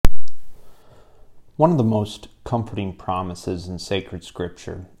One of the most comforting promises in sacred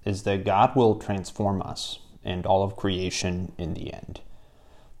scripture is that God will transform us and all of creation in the end.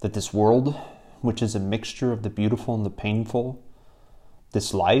 That this world, which is a mixture of the beautiful and the painful,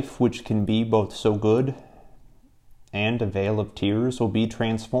 this life, which can be both so good and a vale of tears, will be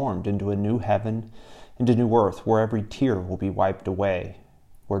transformed into a new heaven and a new earth where every tear will be wiped away,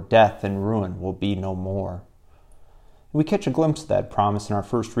 where death and ruin will be no more. We catch a glimpse of that promise in our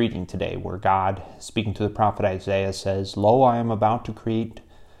first reading today, where God, speaking to the prophet Isaiah, says, "Lo, I am about to create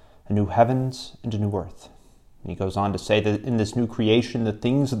a new heavens and a new earth." And he goes on to say that in this new creation, the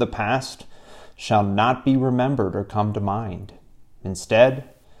things of the past shall not be remembered or come to mind. Instead,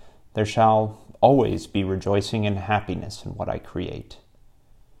 there shall always be rejoicing and happiness in what I create.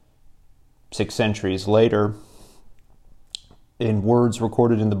 6 centuries later, in words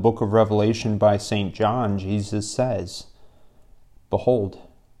recorded in the book of Revelation by St. John, Jesus says, "Behold,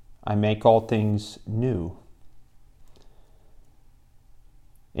 I make all things new."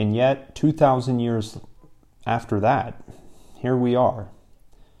 And yet, 2,000 years after that, here we are,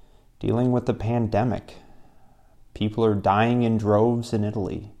 dealing with the pandemic. People are dying in droves in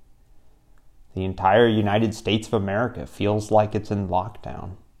Italy. The entire United States of America feels like it's in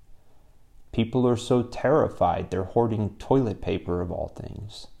lockdown. People are so terrified they're hoarding toilet paper of all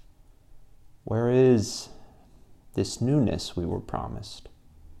things. Where is this newness we were promised?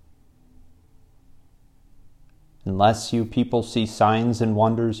 "Unless you people see signs and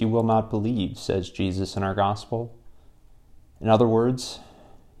wonders, you will not believe," says Jesus in our gospel. In other words,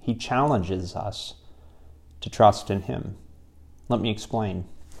 he challenges us to trust in him. Let me explain.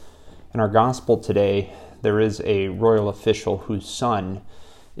 In our gospel today, there is a royal official whose son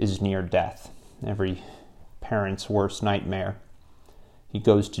is near death, every parent's worst nightmare. He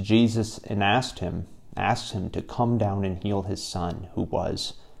goes to Jesus and asks him to come down and heal his son who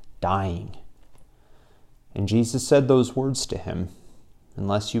was dying. And Jesus said those words to him,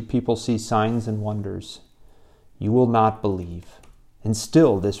 "Unless you people see signs and wonders, you will not believe." And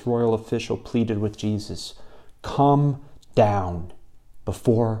still this royal official pleaded with Jesus, "Come down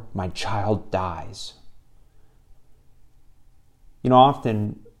before my child dies."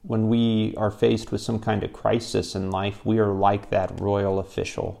 Often when we are faced with some kind of crisis in life, we are like that royal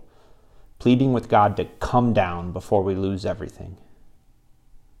official, pleading with God to come down before we lose everything.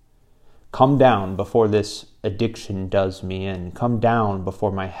 Come down before this addiction does me in. Come down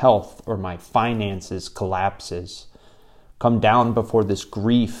before my health or my finances collapses. Come down before this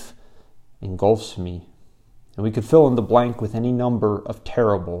grief engulfs me. And we could fill in the blank with any number of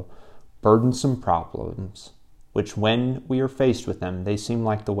terrible, burdensome problems, which when we are faced with them, they seem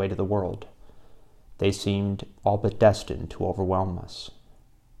like the weight of the world. They seemed all but destined to overwhelm us.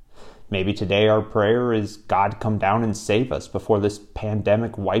 Maybe today our prayer is, "God, come down and save us before this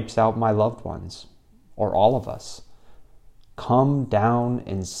pandemic wipes out my loved ones, or all of us. Come down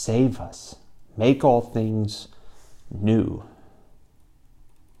and save us. Make all things new."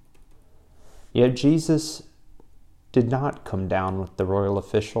 Yet Jesus did not come down with the royal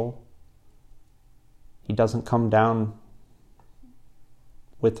official. He doesn't come down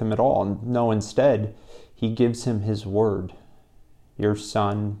with him at all. No, instead, he gives him his word. "Your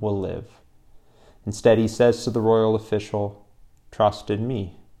son will live." Instead, he says to the royal official, "Trust in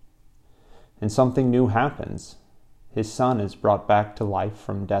me." And something new happens. His son is brought back to life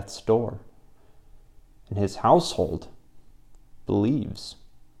from death's door. And his household believes.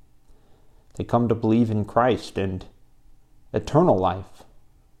 They come to believe in Christ, and eternal life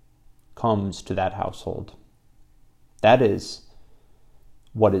comes to that household. That is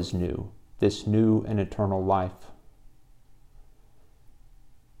what is new, this new and eternal life.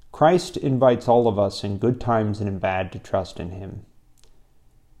 Christ invites all of us in good times and in bad to trust in him.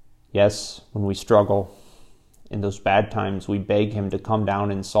 Yes, when we struggle, in those bad times, we beg him to come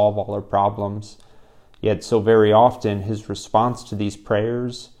down and solve all our problems. Yet so very often, his response to these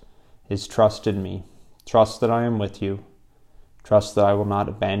prayers is, "Trust in me. Trust that I am with you. Trust that I will not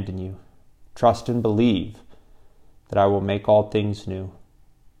abandon you. Trust and believe that I will make all things new.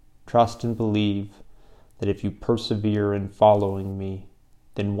 Trust and believe that if you persevere in following me,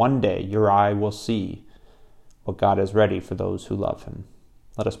 then one day your eye will see what God has ready for those who love him."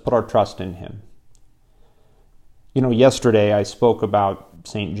 Let us put our trust in him. Yesterday I spoke about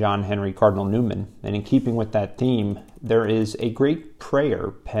St. John Henry Cardinal Newman, and in keeping with that theme, there is a great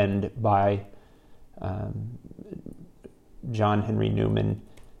prayer penned by John Henry Newman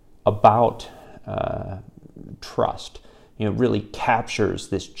about trust. It really captures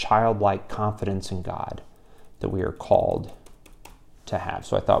this childlike confidence in God that we are called to have.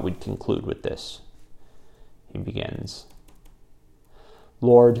 So I thought we'd conclude with this. He begins,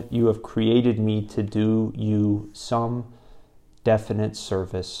 Lord, you have created me to do you some definite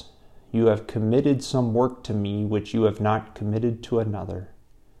service. You have committed some work to me which you have not committed to another.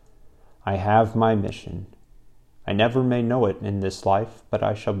 I have my mission. I never may know it in this life, but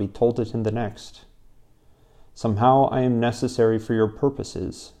I shall be told it in the next. Somehow I am necessary for your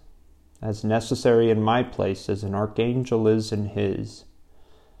purposes, as necessary in my place as an archangel is in his.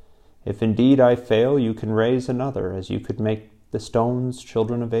 If indeed I fail, you can raise another, as you could make the stones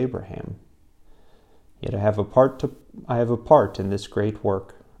children of Abraham. Yet I have a part in this great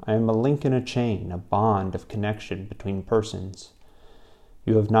work. I am a link in a chain, a bond of connection between persons.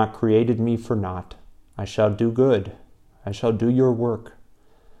 You have not created me for naught. I shall do good. I shall do your work.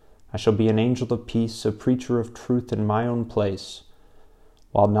 I shall be an angel of peace, a preacher of truth in my own place,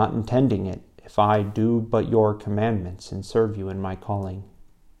 while not intending it, if I do but your commandments and serve you in my calling.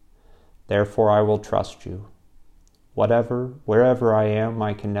 Therefore I will trust you. Wherever I am,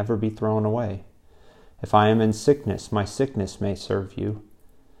 I can never be thrown away. If I am in sickness, my sickness may serve you.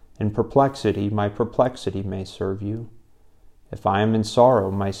 In perplexity, my perplexity may serve you. If I am in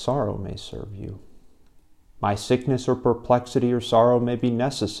sorrow, my sorrow may serve you. My sickness or perplexity or sorrow may be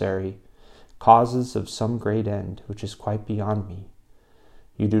necessary, causes of some great end, which is quite beyond me.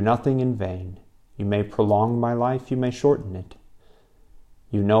 You do nothing in vain. You may prolong my life, you may shorten it.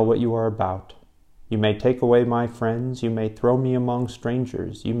 You know what you are about. You may take away my friends, you may throw me among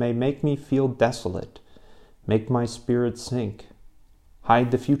strangers, you may make me feel desolate, make my spirit sink,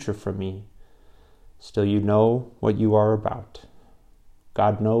 hide the future from me. Still you know what you are about.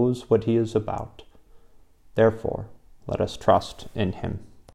 God knows what he is about. Therefore, let us trust in him.